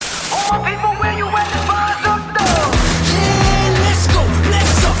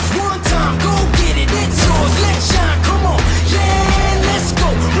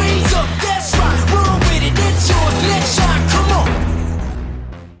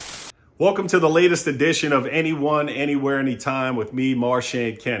Welcome to the latest edition of Anyone, Anywhere, Anytime with me,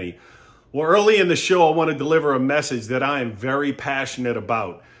 Marchant Kenney. Well, early in the show, I want to deliver a message that I am very passionate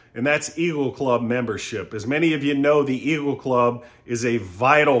about, and that's Eagle Club membership. As many of you know, the Eagle Club is a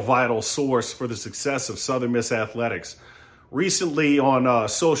vital source for the success of Southern Miss athletics. Recently on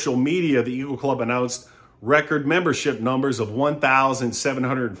social media, the Eagle Club announced record membership numbers of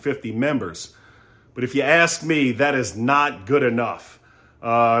 1,750 members. But if you ask me, that is not good enough.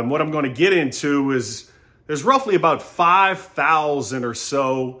 And what I'm going to get into is there's roughly about 5,000 or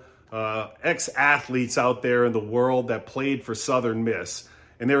so ex-athletes out there in the world that played for Southern Miss.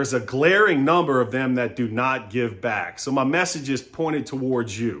 And there is a glaring number of them that do not give back. So my message is pointed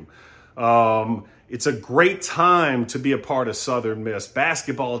towards you. It's a great time to be a part of Southern Miss.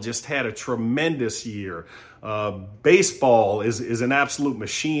 Basketball just had a tremendous year. Baseball is an absolute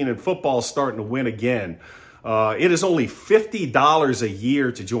machine, and football is starting to win again. It is only $50 a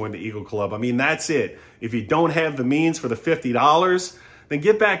year to join the Eagle Club. I mean, that's it. If you don't have the means for the $50, then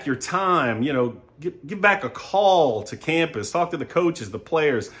give back your time. Give back a call to campus. Talk to the coaches, the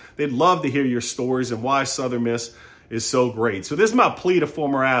players. They'd love to hear your stories and why Southern Miss is so great. So this is my plea to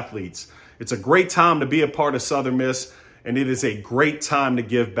former athletes. It's a great time to be a part of Southern Miss, and it is a great time to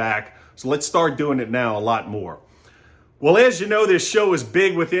give back. So let's start doing it now a lot more. Well, as you know, this show is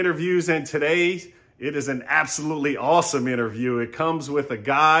big with interviews, and today it is an absolutely awesome interview. It comes with a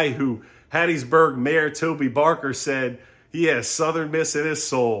guy who Hattiesburg Mayor Toby Barker said he has Southern Miss in his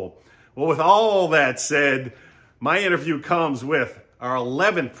soul. Well, with all that said, my interview comes with our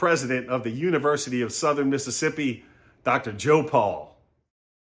 11th president of the University of Southern Mississippi, Dr. Joe Paul.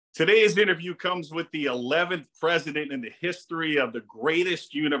 Today's interview comes with the 11th president in the history of the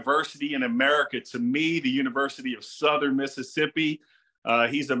greatest university in America. To me, the University of Southern Mississippi.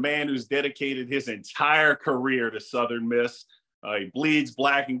 He's a man who's dedicated his entire career to Southern Miss. He bleeds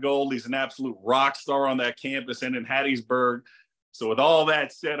black and gold. He's an absolute rock star on that campus and in Hattiesburg. So with all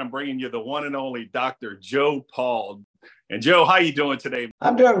that said, I'm bringing you the one and only Dr. Joe Paul. And Joe, how you doing today?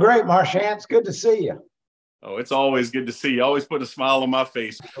 I'm doing great, Marchant. It's good to see you. Oh, it's always good to see you. Always put a smile on my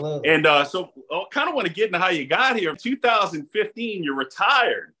face. Absolutely. And so I kind of want to get into how you got here. In 2015, you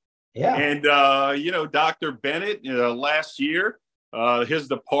retired. Yeah. And, Dr. Bennett, last year, his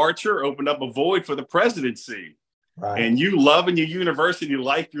departure opened up a void for the presidency. Right. And you loving your university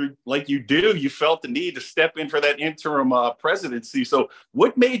like you do, you felt the need to step in for that interim presidency. So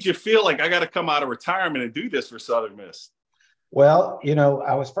what made you feel like I got to come out of retirement and do this for Southern Miss? Well,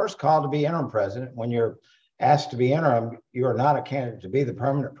 I was first called to be interim president. When you're asked to be interim, you are not a candidate to be the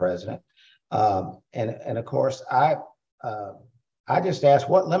permanent president. And of course, I just asked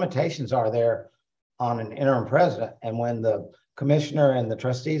what limitations are there on an interim president. And when the commissioner and the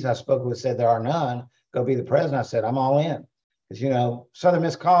trustees I spoke with said there are none, go be the president, I said, I'm all in. Because, Southern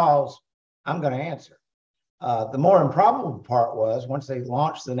Miss calls, I'm going to answer. The more improbable part was once they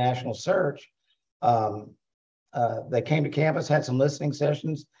launched the national search, they came to campus, had some listening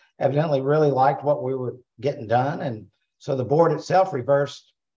sessions, evidently really liked what we were getting done. And so the board itself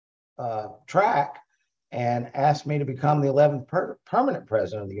reversed track and asked me to become the 11th permanent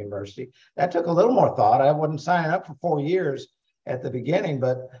president of the university. That took a little more thought. I wasn't signing up for 4 years at the beginning,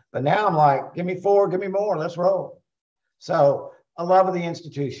 but now I'm like, give me 4, give me more, let's roll. So a love of the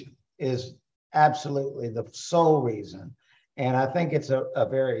institution is absolutely the sole reason. And I think it's a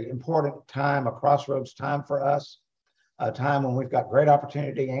very important time, a crossroads time for us, a time when we've got great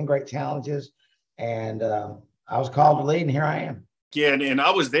opportunity and great challenges. And I was called to lead, and here I am. Yeah, and I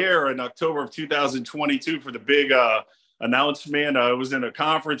was there in October of 2022 for the big announcement. I was in a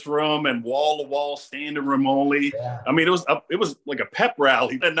conference room and wall-to-wall standing room only. Yeah. I mean, it was like a pep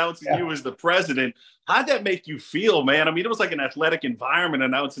rally announcing you as the president. How'd that make you feel, man? I mean, it was like an athletic environment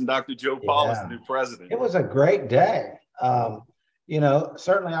announcing Dr. Joe Paul as the new president. It was a great day.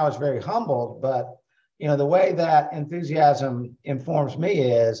 Certainly I was very humbled, but, the way that enthusiasm informs me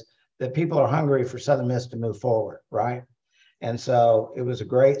is that people are hungry for Southern Miss to move forward, right? And so it was a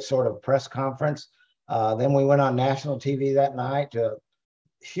great sort of press conference. Then we went on national TV that night to a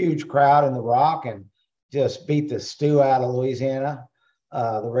huge crowd in the Rock and just beat the stew out of Louisiana,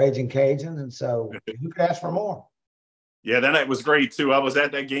 the Raging Cajuns. And so who could ask for more? Yeah, that night was great too. I was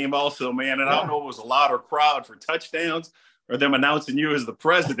at that game also, man. And I don't know if it was a louder crowd for touchdowns or them announcing you as the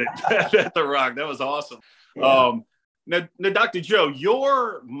president at the Rock. That was awesome. Yeah. Now, Dr. Joe,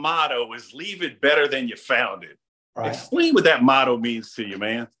 your motto is leave it better than you found it. Right. Explain what that motto means to you,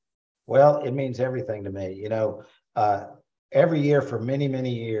 man. Well, it means everything to me. Every year for many,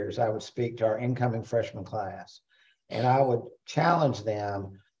 many years, I would speak to our incoming freshman class, and I would challenge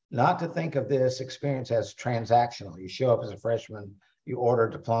them not to think of this experience as transactional. You show up as a freshman, you order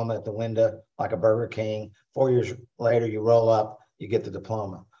a diploma at the window like a Burger King. 4 years later, you roll up, you get the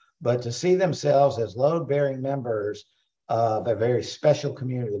diploma. But to see themselves as load-bearing members of a very special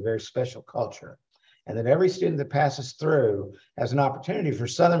community, a very special culture, and that every student that passes through has an opportunity for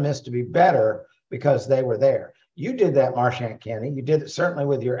Southern Miss to be better because they were there. You did that, Marchant Kenney. You did it certainly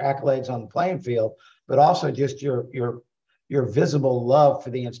with your accolades on the playing field, but also just your visible love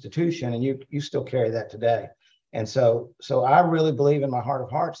for the institution, and you still carry that today. And so I really believe in my heart of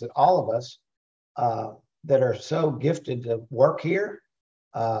hearts that all of us that are so gifted to work here,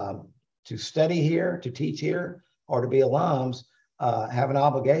 to study here, to teach here, or to be alums, have an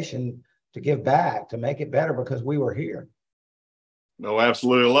obligation to give back, to make it better because we were here. No,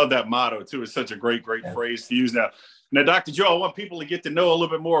 absolutely. I love that motto too. It's such a great phrase to use now. Now, Dr. Joe, I want people to get to know a little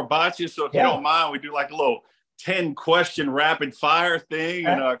bit more about you. So if you don't mind, we do like a little 10-question rapid fire thing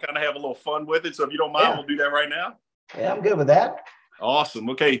and kind of have a little fun with it. So if you don't mind, we'll do that right now. Yeah, I'm good with that. Awesome.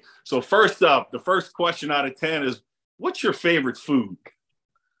 Okay. So first up, the first question out of 10 is, what's your favorite food?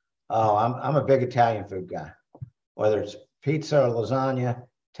 Oh, I'm a big Italian food guy. Whether it's pizza or lasagna,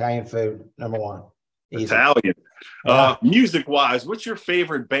 Italian food, number one. Easy. Italian. Music-wise, what's your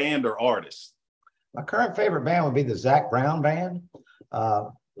favorite band or artist? My current favorite band would be the Zac Brown Band.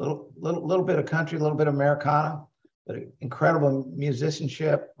 Little bit of country, a little bit of Americana, but incredible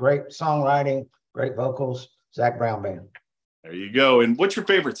musicianship, great songwriting, great vocals. Zac Brown Band. There you go. And what's your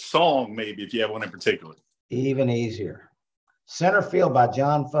favorite song, maybe, if you have one in particular? Even easier. Center Field by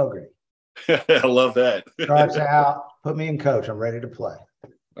John Fogerty. I love that. Starts out, put me in coach. I'm ready to play.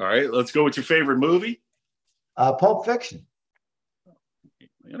 All right, let's go with your favorite movie. Pulp Fiction.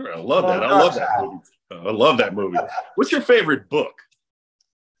 I love that. I love that movie. I love that movie. What's your favorite book?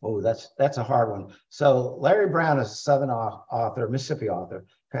 Oh, that's a hard one. So Larry Brown is a Southern author, Mississippi author,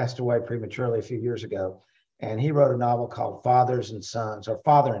 passed away prematurely a few years ago. And he wrote a novel called Fathers and Sons, or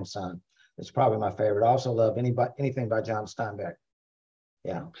Father and Son. It's probably my favorite. I also love anything by John Steinbeck.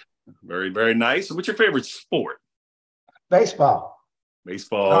 Yeah. Very, very nice. What's your favorite sport? Baseball.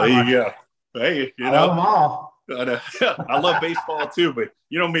 Baseball. There you go. Hey, I love them all. I love baseball too, but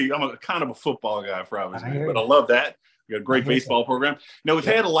you know me, I'm a kind of a football guy, probably. But I love that. We got a great baseball program. Now, we've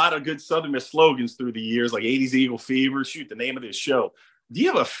had a lot of good Southern Miss slogans through the years, like 80s Eagle Fever. Shoot, the name of this show. Do you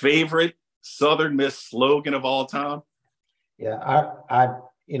have a favorite Southern Miss slogan of all time? Yeah, I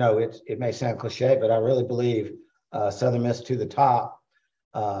it may sound cliche, but I really believe Southern Miss to the top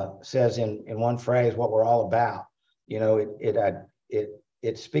says in one phrase what we're all about. You know,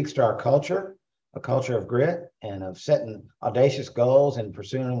 it speaks to our culture, a culture of grit and of setting audacious goals and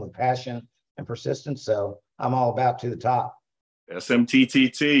pursuing them with passion and persistence. So I'm all about to the top.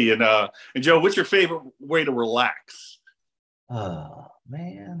 SMTTT. And Joe, what's your favorite way to relax? Oh,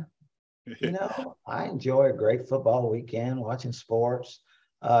 man. You know, I enjoy a great football weekend, watching sports.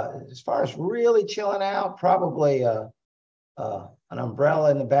 As far as really chilling out, probably an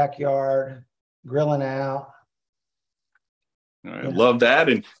umbrella in the backyard, grilling out. I love that.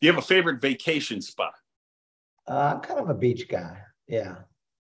 And do you have a favorite vacation spot? I'm kind of a beach guy. Yeah.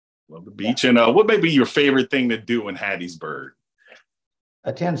 Love the beach. And what may be your favorite thing to do in Hattiesburg?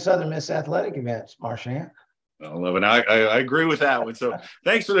 Attend Southern Miss athletic events, Marchant. I love it. I agree with that one. So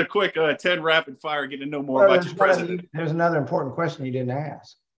thanks for the quick 10 rapid fire, getting to know more about your president. There's another important question you didn't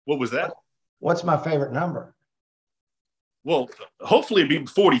ask. What was that? What's my favorite number? Well, hopefully it'd be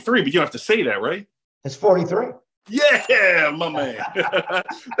 43, but you don't have to say that, right? It's 43. Yeah, my man.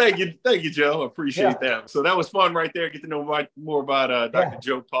 Thank you, Joe. I appreciate that. So that was fun right there. Get to know more about Dr.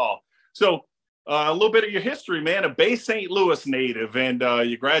 Joe Paul. So a little bit of your history, man. A Bay St. Louis native, and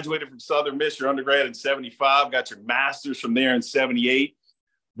you graduated from Southern Miss, your undergrad in 75, got your master's from there in 78.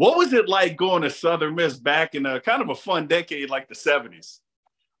 What was it like going to Southern Miss back in a kind of a fun decade like the 70s?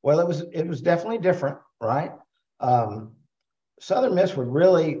 Well, it was definitely different, right? Southern Miss would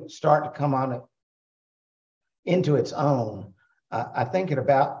really start to come on into its own. I think at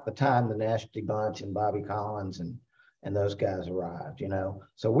about the time the Nasty Bunch and Bobby Collins and those guys arrived, you know.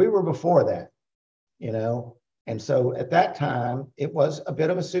 So we were before that, you know. And so at that time, it was a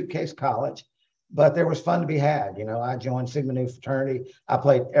bit of a suitcase college, but there was fun to be had. You know, I joined Sigma Nu fraternity. I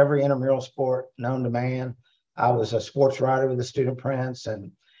played every intramural sport known to man. I was a sports writer with the Student Prince.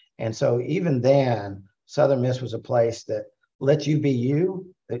 And so even then, Southern Miss was a place that let you be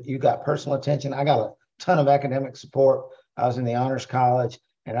you, that you got personal attention. I got a ton of academic support. I was in the honors college,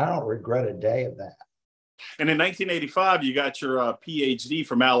 and I don't regret a day of that. And in 1985, you got your PhD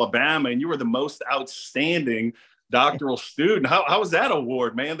from Alabama, and you were the most outstanding doctoral student. How was that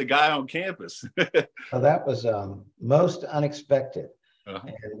award, man? The guy on campus. Well, that was most unexpected.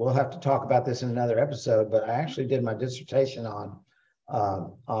 And we'll have to talk about this in another episode, but I actually did my dissertation on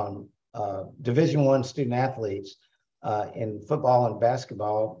on Division I student athletes in football and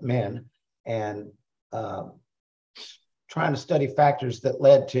basketball, men, and trying to study factors that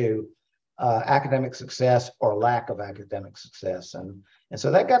led to academic success or lack of academic success. And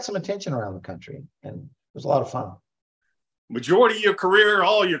so that got some attention around the country, and it was a lot of fun. Majority of your career,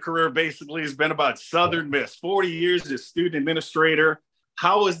 all your career basically has been about Southern Miss. 40 years as student administrator.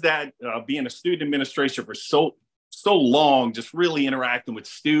 How is that being a student administrator for so long, just really interacting with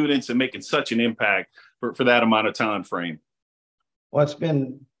students and making such an impact for that amount of time frame? Well, it's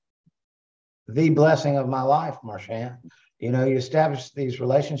been the blessing of my life, Marchant. You know, you establish these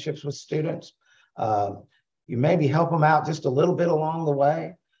relationships with students. You maybe help them out just a little bit along the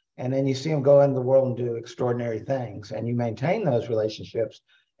way, and then you see them go into the world and do extraordinary things, and you maintain those relationships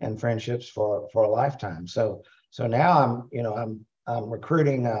and friendships for a lifetime. So now I'm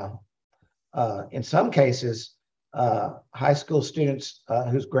recruiting in some cases high school students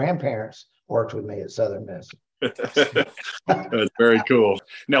whose grandparents worked with me at Southern Miss. That's very cool.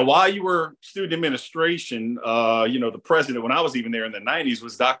 Now, while you were student administration, the president, when I was even there in the 90s,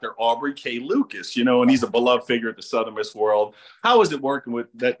 was Dr. Aubrey K. Lucas, and he's a beloved figure at the Southern Miss world. How is it working with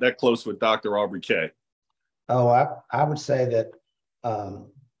that close with Dr. Aubrey K? Oh, I would say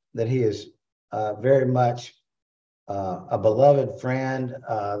that he is very much a beloved friend,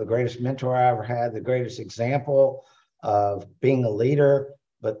 the greatest mentor I ever had, the greatest example of being a leader,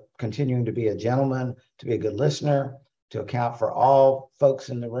 but continuing to be a gentleman, to be a good listener, to account for all folks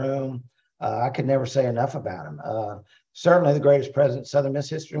in the room. I could never say enough about him. Certainly the greatest president in Southern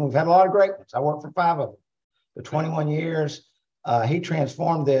Miss history, and we've had a lot of great ones. I worked for 5 of them. For 21 years, he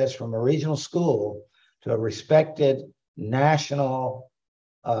transformed this from a regional school to a respected national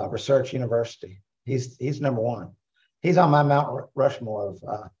research university. He's number one. He's on my Mount Rushmore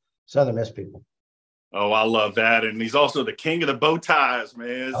of Southern Miss people. Oh, I love that. And he's also the king of the bow ties,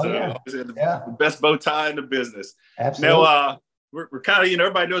 man. Oh, So yeah. The best bow tie in the business. Absolutely. Now, we're kind of,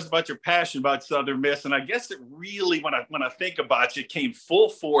 everybody knows about your passion about Southern Miss. And I guess it really, when I think about you, came full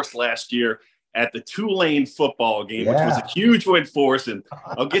force last year at the Tulane football game, which was a huge win for us. And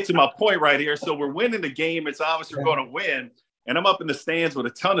I'll get to my point right here. So we're winning the game. It's obvious we're going to win. And I'm up in the stands with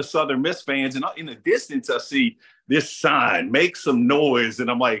a ton of Southern Miss fans. And in the distance, I see this sign, "Make some noise."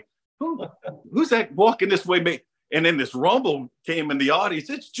 And I'm like, who's that walking this way? And then this rumble came in the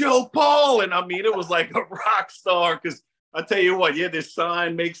audience. It's Joe Paul. And I mean, it was like a rock star, because I tell you what, this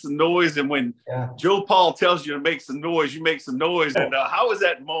sign makes some noise. And when Joe Paul tells you to make some noise, you make some noise. And how was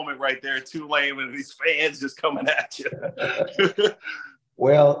that moment right there at Tulane with these fans just coming at you?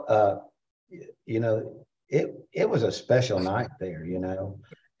 Well, it was a special night there,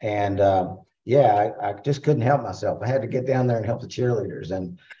 and I just couldn't help myself. I had to get down there and help the cheerleaders.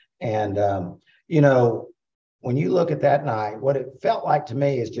 And when you look at that night, what it felt like to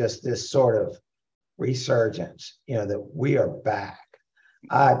me is just this sort of resurgence, that we are back.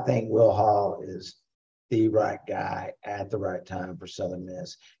 I think Will Hall is the right guy at the right time for Southern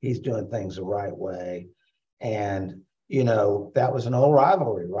Miss. He's doing things the right way. And, that was an old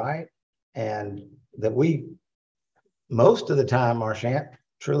rivalry, right? And that we, most of the time, Marchant,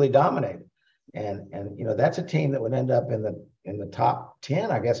 truly dominated. And that's a team that would end up in the top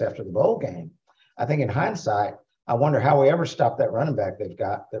 10, I guess, after the bowl game. I think in hindsight, I wonder how we ever stopped that running back they've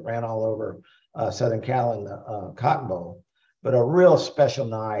got that ran all over Southern Cal in the Cotton Bowl. But a real special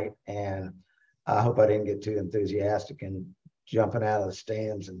night, and I hope I didn't get too enthusiastic and jumping out of the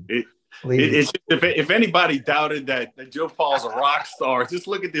stands and if anybody doubted that Joe Paul's a rock star, just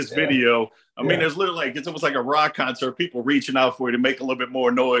look at this video. I mean, there's literally it's almost like a rock concert, people reaching out for you to make a little bit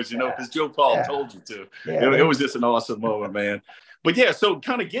more noise, because Joe Paul told you to. It was just an awesome moment, man. But so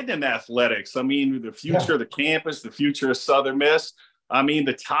kind of getting into athletics, I mean, the future of the campus, the future of Southern Miss, I mean,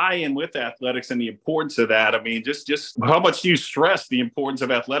 the tie-in with athletics and the importance of that. I mean, just how much do you stress the importance of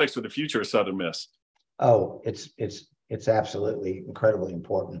athletics for the future of Southern Miss? Oh, it's absolutely incredibly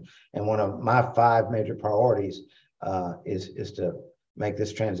important. And one of my 5 major priorities is to make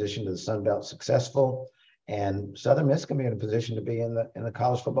this transition to the Sun Belt successful. And Southern Miss can be in a position to be in the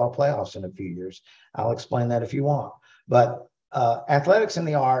college football playoffs in a few years. I'll explain that if you want. But athletics and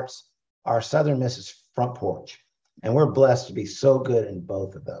the arts are Southern Miss's front porch. And we're blessed to be so good in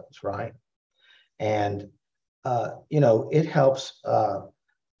both of those, right? And, it helps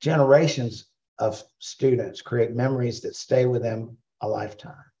generations of students create memories that stay with them a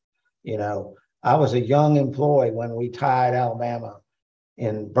lifetime. I was a young employee when we tied Alabama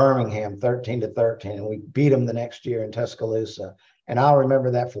in Birmingham 13-13, and we beat them the next year in Tuscaloosa. And I'll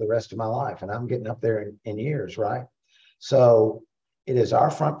remember that for the rest of my life. And I'm getting up there in years, right? So it is our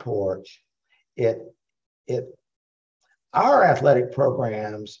front porch. our athletic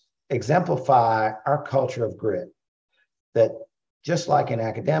programs exemplify our culture of grit, that just like in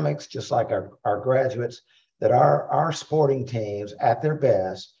academics, just like our graduates, that our sporting teams at their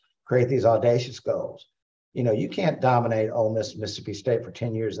best create these audacious goals. You know, you can't dominate Ole Miss, Mississippi State for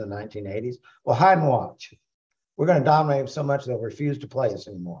 10 years in the 1980s. Well, hide and watch. We're going to dominate them so much they'll refuse to play us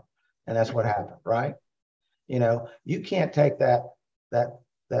anymore. And that's what happened, right? You know, you can't take that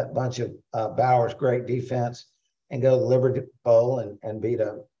bunch of Bauer's great defense and go to the Liberty Bowl and beat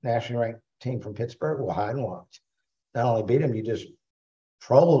a nationally ranked team from Pittsburgh. Well, hide and watch. Not only beat them, you just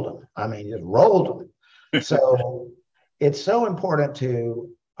trolled them. I mean, you just rolled them. So it's so important to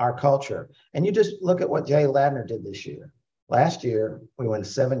our culture. And you just look at what Jay Ladner did this year. Last year, we won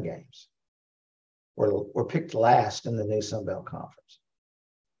 7 games. We're picked last in the new Sun Belt Conference.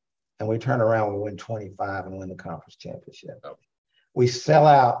 And we turn around, we win 25 and win the conference championship. Oh. We sell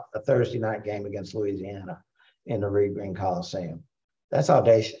out a Thursday night game against Louisiana in the Reed Green Coliseum. That's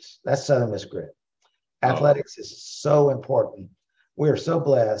audacious. That's Southern Miss grit. Athletics is so important. We are so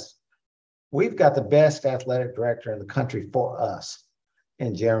blessed. We've got the best athletic director in the country for us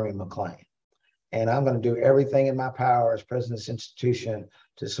in Jeremy McClain. And I'm going to do everything in my power as president of this institution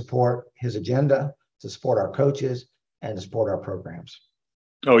to support his agenda, to support our coaches, and to support our programs.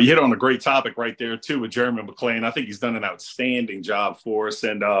 Oh, you hit on a great topic right there, too, with Jeremy McClain. I think he's done an outstanding job for us.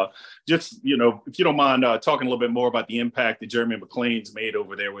 And just, you know, if you don't mind talking a little bit more about the impact that Jeremy McClain's made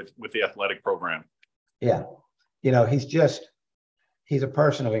over there with the athletic program. Yeah. You know, he's a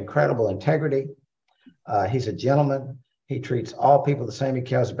person of incredible integrity. He's a gentleman. He treats all people the same. He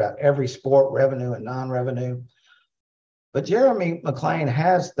cares about every sport, revenue and non-revenue. But Jeremy McClain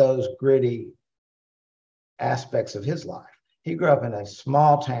has those gritty aspects of his life. He grew up in a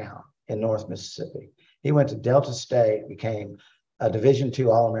small town in North Mississippi. He went to Delta State, became a Division II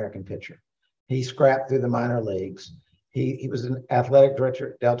All-American pitcher. He scrapped through the minor leagues. He was an athletic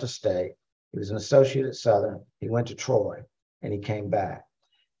director at Delta State. He was an associate at Southern. He went to Troy, and he came back.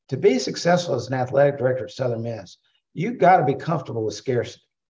 To be successful as an athletic director at Southern Miss, you've got to be comfortable with scarcity.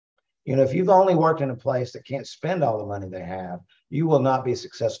 You know, if you've only worked in a place that can't spend all the money they have, you will not be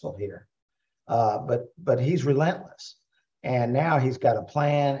successful here. But he's relentless. And now he's got a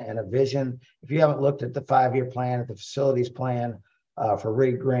plan and a vision. If you haven't looked at the 5-year plan, at the facilities plan for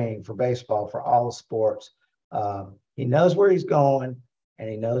Reed Green, for baseball, for all the sports, he knows where he's going and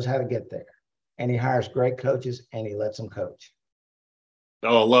he knows how to get there. And he hires great coaches and he lets them coach.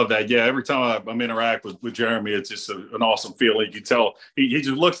 Oh, I love that. Yeah, every time I'm interact with Jeremy, it's just an awesome feeling. You can tell he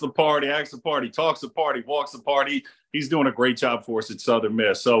just looks the part, he acts the part, he talks the part, he walks the part. He's doing a great job for us at Southern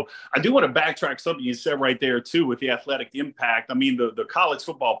Miss. So I do want to backtrack something you said right there, too, with the athletic impact. I mean, the college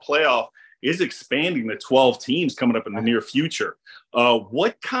football playoff is expanding to 12 teams coming up in the near future.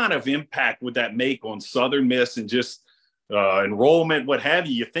 What kind of impact would that make on Southern Miss and just enrollment, what have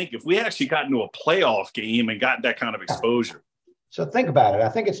you? You think if we actually got into a playoff game and got that kind of exposure? So think about it. I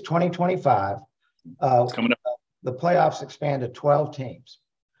think it's 2025. It's coming up. The playoffs expand to 12 teams.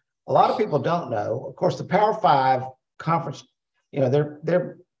 A lot of people don't know. Of course, the Power 5 conference, you know,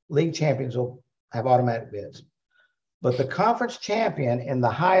 their league champions will have automatic bids. But the conference champion in the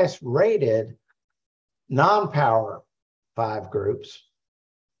highest rated non-Power 5 groups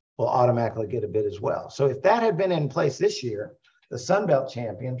will automatically get a bid as well. So if that had been in place this year, the Sun Belt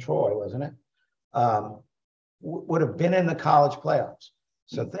champion, Troy, wasn't it? Would have been in the college playoffs.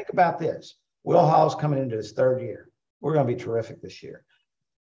 So think about this. Will Hall's coming into his 3rd year. We're going to be terrific this year.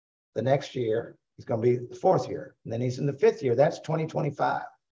 The next year, he's going to be the 4th year. And then he's in the 5th year. That's 2025. If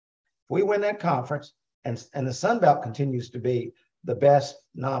we win that conference and the Sun Belt continues to be the best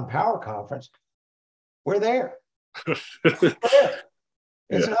non-power conference, we're there. We're there.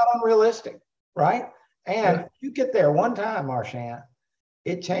 It's not unrealistic, right? And if you get there one time, Marchant,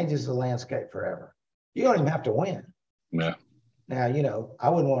 it changes the landscape forever. You don't even have to win. Yeah. Now, you know, I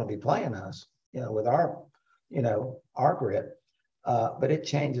wouldn't want to be playing us, you know, with our grit, but it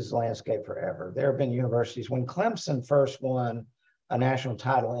changes the landscape forever. There have been universities, when Clemson first won a national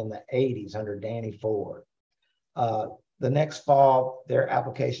title in the 80s under Danny Ford, the next fall, their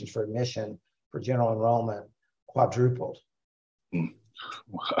applications for admission for general enrollment quadrupled.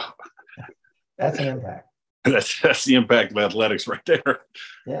 Wow. That's an impact. That's the impact of athletics right there.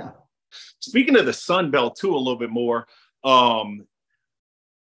 Yeah. Speaking of the Sun Belt, too, a little bit more, I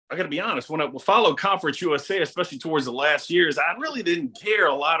got to be honest, when I followed Conference USA, especially towards the last years, I really didn't care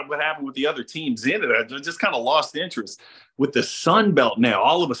a lot of what happened with the other teams in it. I just kind of lost interest. With the Sun Belt now,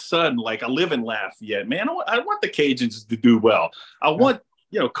 all of a sudden, like I live in Lafayette, man, I want the Cajuns to do well. I want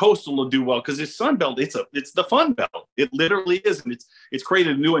Coastal will do well because it's Sun Belt. It's the Fun Belt. It literally is, and it's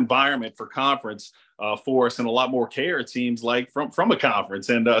created a new environment for conference for us, and a lot more care, it seems like, from a conference.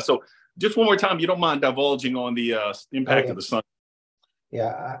 And so, just one more time, you don't mind divulging on the impact of the Sun?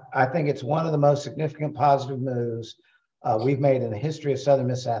 Yeah, I think it's one of the most significant positive moves we've made in the history of Southern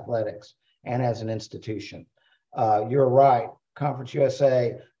Miss athletics and as an institution. You're right. Conference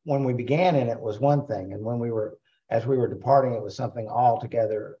USA, when we began in it, was one thing, and as we were departing, it was something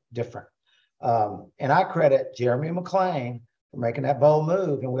altogether different. And I credit Jeremy McClain for making that bold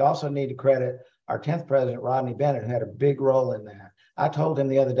move, and we also need to credit our 10th president, Rodney Bennett, who had a big role in that. I told him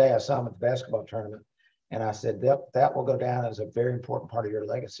the other day, I saw him at the basketball tournament, and I said, that will go down as a very important part of your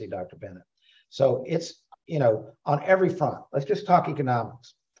legacy, Dr. Bennett. So it's, on every front. Let's just talk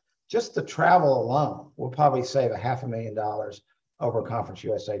economics. Just the travel alone will probably save $500,000 over Conference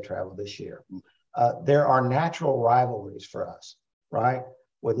USA travel this year. There are natural rivalries for us, right?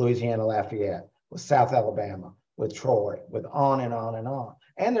 With Louisiana Lafayette, with South Alabama, with Troy, with on and on and on.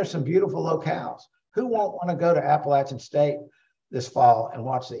 And there's some beautiful locales. Who won't want to go to Appalachian State this fall and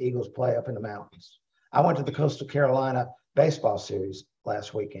watch the Eagles play up in the mountains? I went to the Coastal Carolina baseball series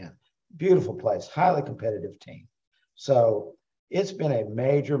last weekend. Beautiful place, highly competitive team. So it's been a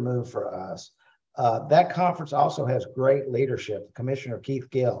major move for us. That conference also has great leadership. Commissioner Keith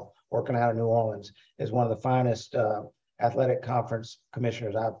Gill, working out of New Orleans, is one of the finest athletic conference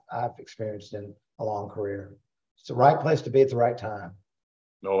commissioners I've experienced in a long career. It's the right place to be at the right time.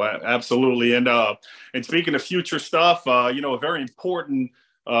 No, absolutely. And speaking of future stuff, a very important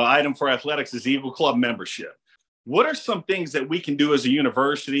item for athletics is Eagle Club membership. What are some things that we can do as a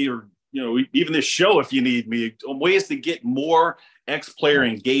university, or even this show, if you need me, ways to get more ex-player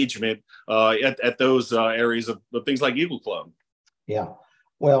engagement at those areas of things like Eagle Club? Yeah,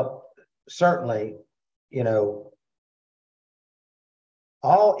 well, certainly,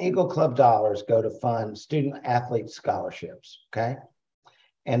 all Eagle Club dollars go to fund student athlete scholarships, okay?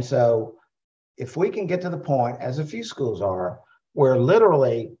 And so if we can get to the point, as a few schools are, where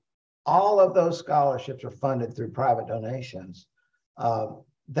literally all of those scholarships are funded through private donations,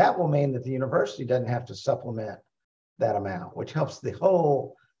 that will mean that the university doesn't have to supplement that amount, which helps the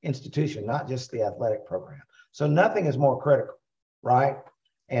whole institution, not just the athletic program. So nothing is more critical, right?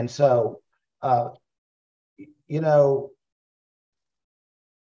 And so,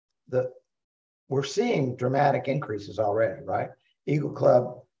 we're seeing dramatic increases already, right? Eagle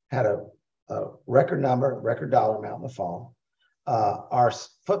Club had a record dollar amount in the fall. Our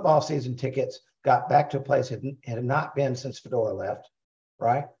football season tickets got back to a place it had not been since Fedora left,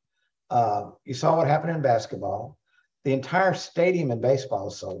 right? You saw what happened in basketball. The entire stadium in baseball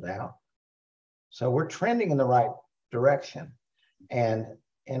is sold out. So we're trending in the right direction. And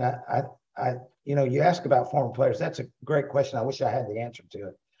you ask about former players. That's a great question. I wish I had the answer to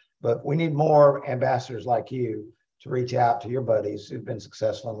it. But we need more ambassadors like you to reach out to your buddies who've been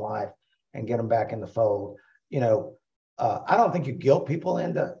successful in life and get them back in the fold. I don't think you guilt people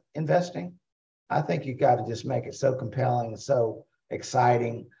into investing. I think you got to just make it so compelling and so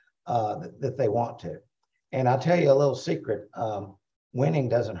exciting that they want to. And I'll tell you a little secret. Winning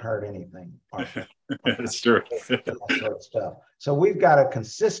doesn't hurt anything. That's true. That sort of stuff. So we've got to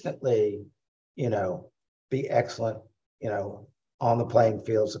consistently, be excellent, on the playing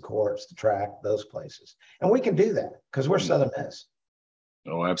fields, the courts, the track, those places. And we can do that because we're Southern Miss.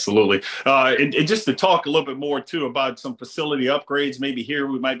 Oh, absolutely. And just to talk a little bit more, too, about some facility upgrades, maybe here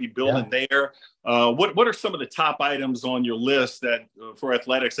we might be building there. What are some of the top items on your list that for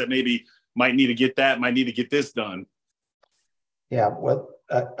athletics that maybe might need to get this done? Yeah, well,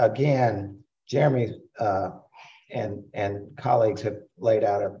 again, Jeremy and colleagues have laid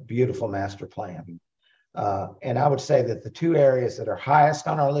out a beautiful master plan. And I would say that the two areas that are highest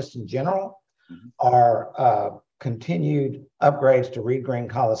on our list in general are continued upgrades to Reed Green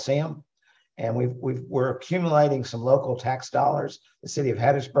Coliseum. And we're accumulating some local tax dollars. The city of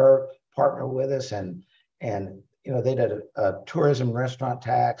Hattiesburg partnered with us and they did a tourism restaurant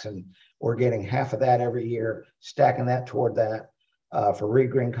tax, and we're getting half of that every year, stacking that toward that for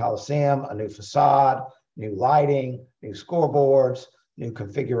Reed Green Coliseum, a new facade, new lighting, new scoreboards, new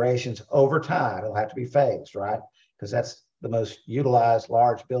configurations over time. It'll have to be phased, right? Because that's the most utilized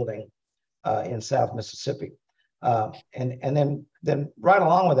large building in South Mississippi. And then right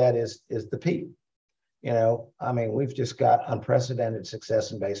along with that is the Pete. We've just got unprecedented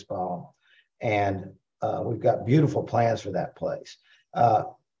success in baseball, and we've got beautiful plans for that place.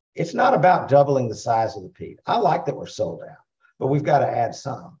 It's not about doubling the size of the Pete. I like that we're sold out, but we've got to add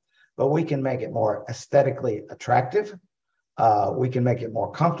some. But we can make it more aesthetically attractive. We can make it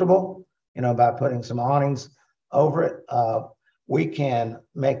more comfortable, by putting some awnings over it. we can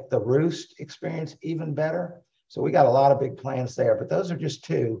make the Roost experience even better. So we got a lot of big plans there, but those are just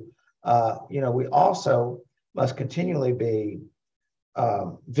two. We also must continually be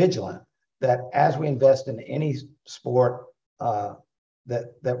vigilant that as we invest in any sport,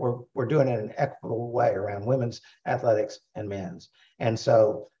 that we're doing it in an equitable way around women's athletics and men's. And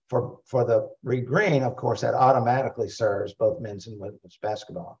so for the Reed Green, of course, that automatically serves both men's and women's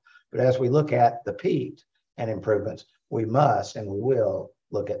basketball. But as we look at the Pete and improvements, we must and we will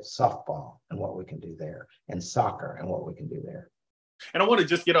look at softball and what we can do there, and soccer and what we can do there. And I want to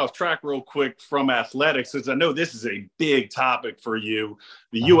just get off track real quick from athletics, as I know this is a big topic for you,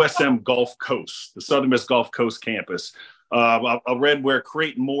 the USM Gulf Coast, the Southern Miss Gulf Coast campus. I read we're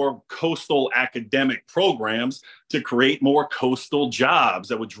creating more coastal academic programs to create more coastal jobs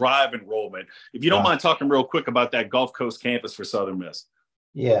that would drive enrollment. If you don't mind talking real quick about that Gulf Coast campus for Southern Miss.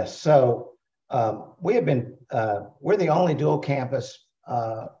 Yes. So we have been, we're the only dual campus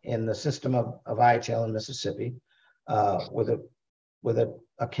in the system of IHL in Mississippi, with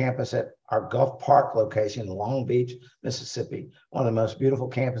a campus at our Gulf Park location in Long Beach, Mississippi, one of the most beautiful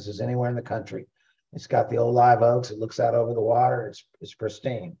campuses anywhere in the country. It's got the old live oaks. It looks out over the water. It's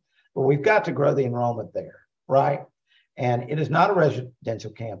pristine. But we've got to grow the enrollment there, right? And it is not a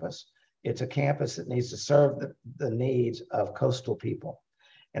residential campus. It's a campus that needs to serve the needs of coastal people.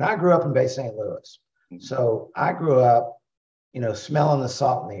 And I grew up in Bay St. Louis. So I grew up, smelling the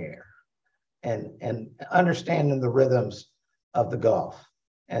salt in the air and understanding the rhythms of the Gulf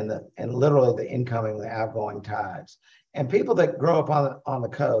and literally the incoming and the outgoing tides. And people that grow up on the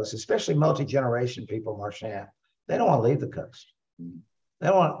coast, especially multi-generation people, Marchant, they don't want to leave the coast. They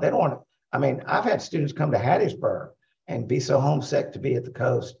don't want to. I mean, I've had students come to Hattiesburg and be so homesick to be at the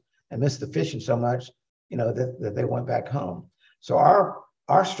coast and miss the fishing so much, that they went back home. So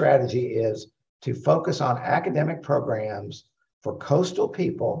our strategy is to focus on academic programs for coastal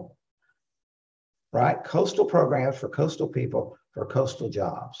people, right? Coastal programs for coastal people for coastal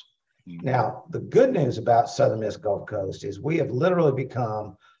jobs. Now, the good news about Southern Miss Gulf Coast is we have literally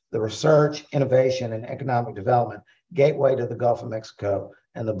become the research, innovation, and economic development gateway to the Gulf of Mexico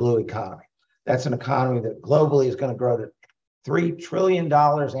and the blue economy. That's an economy that globally is going to grow to $3 trillion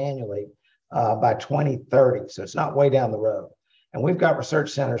annually by 2030. So it's not way down the road. And we've got research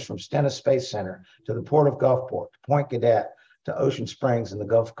centers from Stennis Space Center to the Port of Gulfport, to Point Cadet, to Ocean Springs and the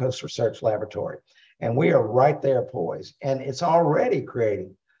Gulf Coast Research Laboratory. And we are right there poised. And it's already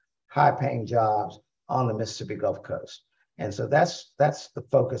creating high-paying jobs on the Mississippi Gulf Coast. And so that's the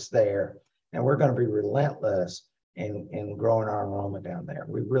focus there. And we're going to be relentless in growing our enrollment down there.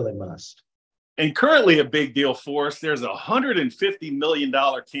 We really must. And currently a big deal for us, there's a $150 million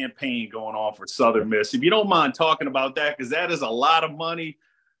campaign going on for Southern Miss. If you don't mind talking about that, because that is a lot of money,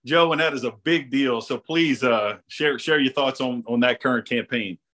 Joe, and that is a big deal. So please share your thoughts on that current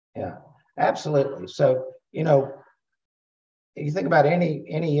campaign. Yeah, absolutely. So, you think about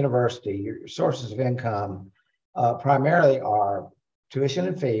any university, your sources of income primarily are tuition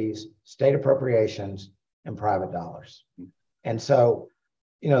and fees, state appropriations, and private dollars. And so,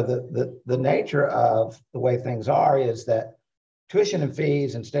 the nature of the way things are is that tuition and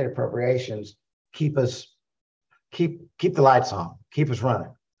fees and state appropriations keep the lights on, keep us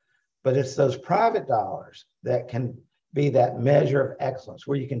running. But it's those private dollars that can be that measure of excellence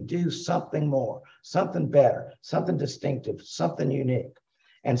where you can do something more, something better, something distinctive, something unique.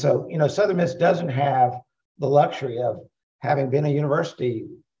 And so, Southern Miss doesn't have the luxury of having been a university,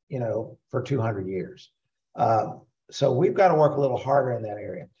 for 200 years. So we've got to work a little harder in that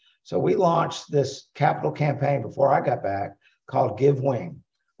area. So we launched this capital campaign before I got back called Give Wing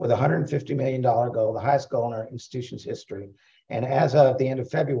with a $150 million goal, the highest goal in our institution's history. And as of the end of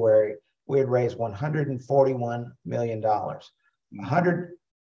February, we had raised $141 million. $100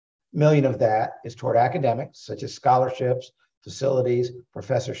 million of that is toward academics, such as scholarships, facilities,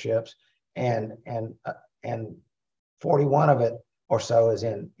 professorships, and 41 of it or so is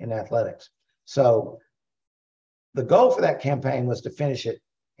in athletics. So the goal for that campaign was to finish it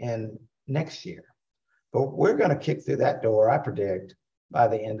in next year. But we're going to kick through that door, I predict, by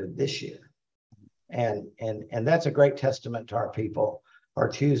the end of this year. And that's a great testament to our people who are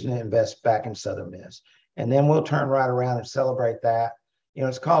choosing to invest back in Southern Miss. And then we'll turn right around and celebrate that.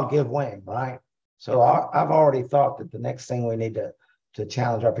 It's called Give Wing, right? So I've already thought that the next thing we need to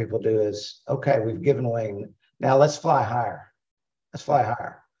challenge our people to do is, okay, we've given wing. Now let's fly higher. Let's fly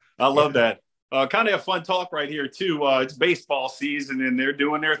higher. I love that. Kind of a fun talk right here, too. It's baseball season, and they're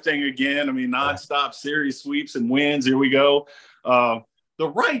doing their thing again. I mean, nonstop series sweeps and wins. Here we go. The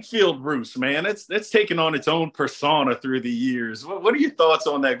right field roost, man, it's taken on its own persona through the years. What are your thoughts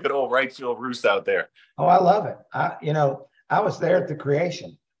on that good old right field roost out there? Oh, I love it. I was there at the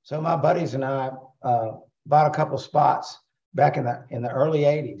creation. So my buddies and I bought a couple spots back in the early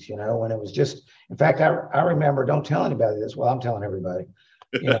 80s, you know, when it was just, in fact, I remember, don't tell anybody this. Well, I'm telling everybody,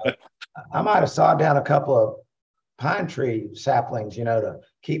 you know, I might have sawed down a couple of pine tree saplings, you know, to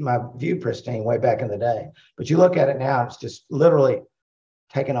keep my view pristine way back in the day. But you look at it now, it's just literally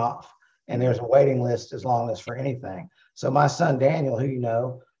taken off. And there's a waiting list as long as for anything. So my son, Daniel, who you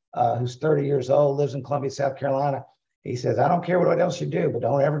know, who's 30 years old, lives in Columbia, South Carolina. He says, I don't care what else you do, but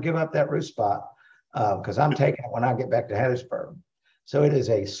don't ever give up that roof spot because I'm taking it when I get back to Hattiesburg. So it is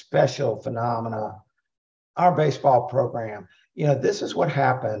a special phenomena. Our baseball program, you know, this is what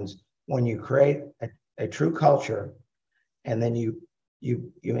happens when you create a true culture and then you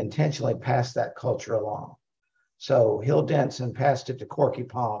intentionally pass that culture along. So Hill Denson passed it to Corky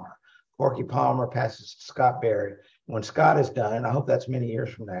Palmer. Corky Palmer passes to Scott Berry. When Scott is done, and I hope that's many years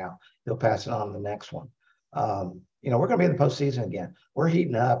from now, he'll pass it on to the next one. You know, we're going to be in the postseason again. We're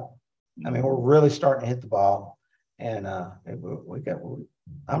heating up. I mean, we're really starting to hit the ball, and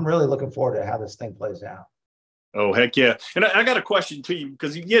I'm really looking forward to how this thing plays out. Oh, heck yeah. And I got a question to you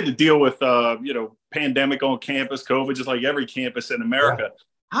because you had to deal with, you know, pandemic on campus, COVID, just like every campus in America. Yeah.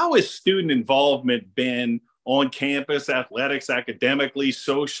 How has student involvement been on campus, athletics, academically,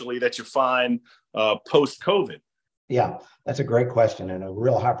 socially, that you find post-COVID? Yeah, that's a great question and a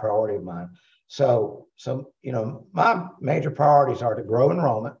real high priority of mine. So, you know, my major priorities are to grow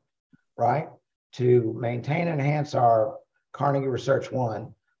enrollment, right? To maintain and enhance our Carnegie Research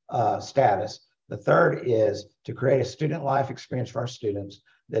One status. The third is to create a student life experience for our students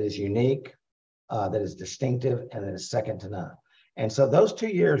that is unique, that is distinctive, and that is second to none. And so those 2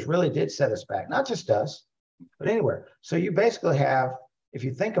 years really did set us back, not just us, but anywhere. So you basically have, if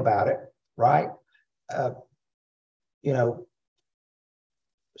you think about it, right? You know,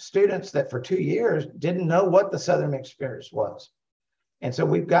 students that for 2 years didn't know what the Southern experience was. And so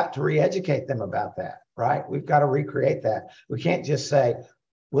we've got to re-educate them about that, right? We've got to recreate that. We can't just say,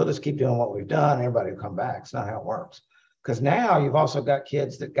 we'll just keep doing what we've done and everybody will come back. It's not how it works. Because now you've also got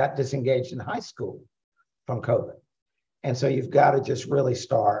kids that got disengaged in high school from COVID. And so you've got to just really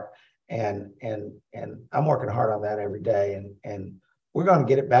start. And I'm working hard on that every day. And we're going to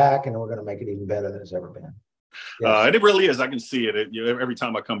get it back and we're going to make it even better than it's ever been. Yes. And it really is. I can see it, you know, every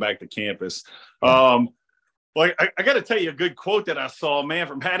time I come back to campus. Yeah. Well, I got to tell you a good quote that I saw, man,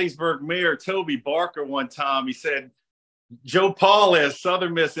 from Hattiesburg Mayor Toby Barker one time. He said, Joe Paul has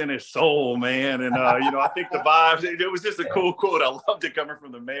Southern Miss in his soul, man. And, you know, I think the vibes, it was just a cool quote. I loved it coming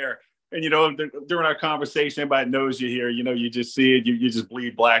from the mayor. And, you know, during our conversation, everybody knows you here, you know, you just see it, you just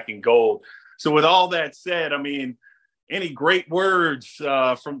bleed black and gold. So with all that said, I mean, any great words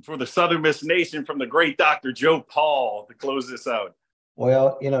for the Southern Miss Nation from the great Dr. Joe Paul to close this out?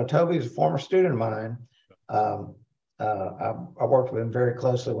 Well, you know, Toby's a former student of mine. I worked with him very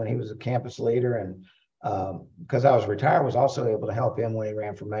closely when he was a campus leader, and because I was retired, was also able to help him when he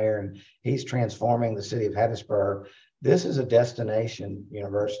ran for mayor, and he's transforming the city of Hattiesburg. This is a destination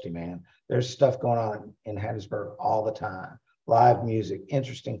university, man. There's stuff going on in Hattiesburg all the time. Live music,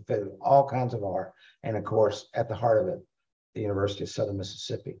 interesting food, all kinds of art. And of course, at the heart of it, the University of Southern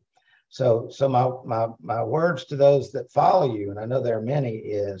Mississippi. So my words to those that follow you, and I know there are many,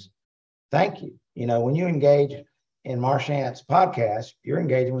 is thank you. You know, when you engage in Marchant's podcast, you're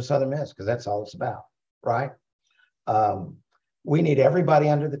engaging with Southern Miss because that's all it's about, right? We need everybody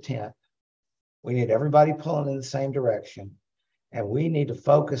under the tent. We need everybody pulling in the same direction. And we need to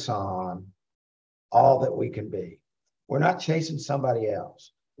focus on all that we can be. We're not chasing somebody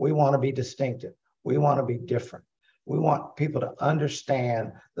else. We want to be distinctive. We want to be different. We want people to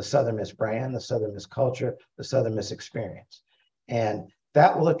understand the Southern Miss brand, the Southern Miss culture, the Southern Miss experience. And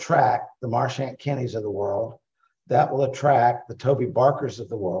that will attract the Marchant Kenneys of the world. That will attract the Toby Barkers of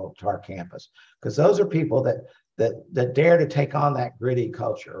the world to our campus, because those are people that dare to take on that gritty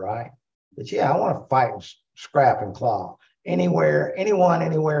culture, right? That, yeah, I want to fight and scrap and claw anywhere, anyone,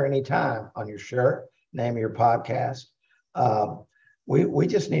 anywhere, anytime on your shirt, name of your podcast. We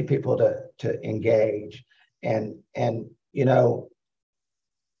just need people to engage and you know,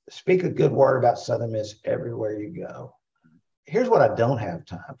 speak a good word about Southern Miss everywhere you go. Here's what I don't have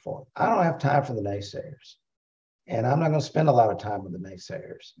time for. I don't have time for the naysayers. And I'm not going to spend a lot of time with the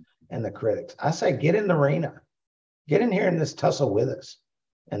naysayers and the critics. I say, get in the arena, get in here in this tussle with us.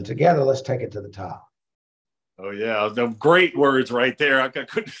 And together, let's take it to the top. Oh, yeah. The great words right there. I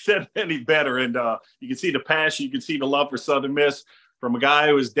couldn't have said any better. And you can see the passion. You can see the love for Southern Miss from a guy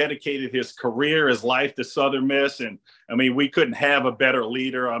who has dedicated his career, his life to Southern Miss. And, I mean, we couldn't have a better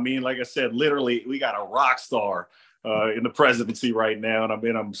leader. I mean, like I said, literally, we got a rock star in the presidency right now.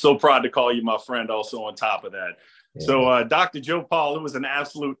 And I'm so proud to call you my friend also on top of that. Yeah. So, Dr. Joe Paul, it was an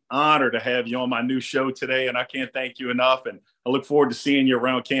absolute honor to have you on my new show today, and I can't thank you enough. And I look forward to seeing you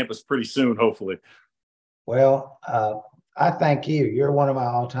around campus pretty soon, hopefully. Well, I thank you. You're one of my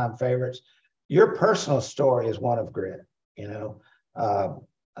all-time favorites. Your personal story is one of grit, and I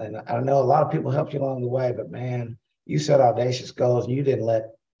know a lot of people helped you along the way, but man, you set audacious goals and you didn't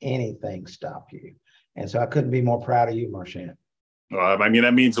let anything stop you. And so I couldn't be more proud of you, Marchant. I mean,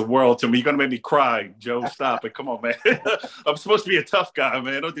 that means the world to me. You're going to make me cry, Joe. Stop it. Come on, man. I'm supposed to be a tough guy,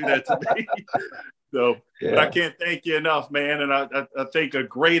 man. Don't do that to me. So, yeah. But I can't thank you enough, man. And I think a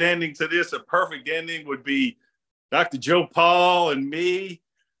great ending to this, a perfect ending would be Dr. Joe Paul and me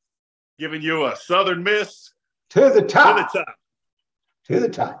giving you a Southern Miss. To the top. To the top. To the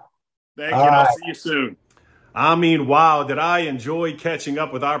top. Thank you. And I'll see you soon. I mean, wow, did I enjoy catching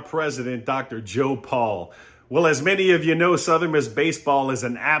up with our president, Dr. Joe Paul. Well, as many of you know, Southern Miss baseball is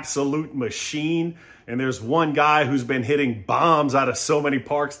an absolute machine. And there's one guy who's been hitting bombs out of so many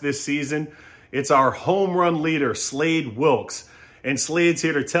parks this season. It's our home run leader, Slade WIlks. And Slade's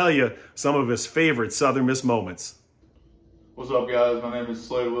here to tell you some of his favorite Southern Miss moments. What's up, guys? My name is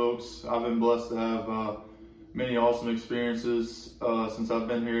Slade WIlks. I've been blessed to have many awesome experiences since I've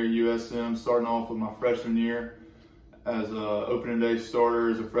been here at USM, starting off with my freshman year. As a opening day starter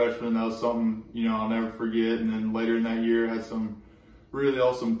as a freshman, that was something, I'll never forget. And then later in that year, had some really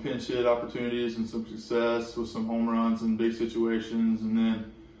awesome pinch hit opportunities and some success with some home runs in big situations. And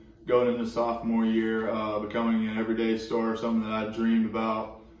then going into sophomore year, becoming an everyday starter, something that I dreamed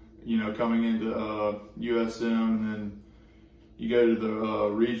about, coming into USM. And then you go to the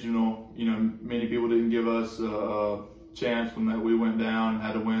regional, many people didn't give us a chance when that we went down,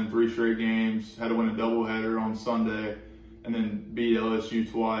 had to win 3 straight games, had to win a doubleheader on Sunday, and then beat LSU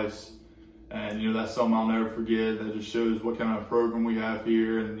twice. And, that's something I'll never forget. That just shows what kind of program we have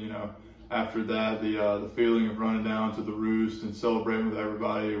here. And, after that, the feeling of running down to the Roost and celebrating with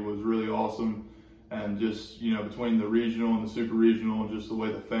everybody was really awesome. And just, between the regional and the super regional, and just the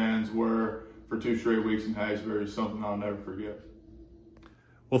way the fans were for 2 straight weeks in Hattiesburg is something I'll never forget.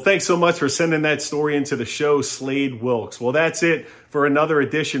 Well, thanks so much for sending that story into the show, Slade WIlks. Well, that's it for another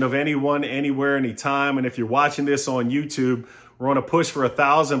edition of Anyone, Anywhere, Anytime. And if you're watching this on YouTube, we're on a push for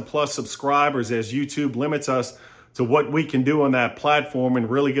 1,000+ subscribers as YouTube limits us to what we can do on that platform and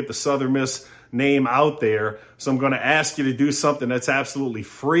really get the Southern Miss name out there. So I'm going to ask you to do something that's absolutely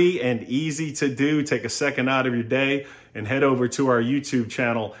free and easy to do. Take a second out of your day and head over to our YouTube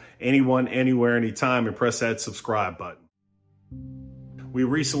channel, Anyone, Anywhere, Anytime, and press that subscribe button. We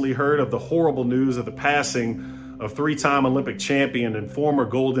recently heard of the horrible news of the passing of 3-time Olympic champion and former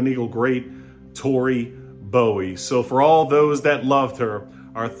Golden Eagle great Tori Bowie. So for all those that loved her,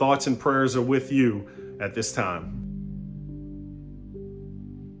 our thoughts and prayers are with you at this time.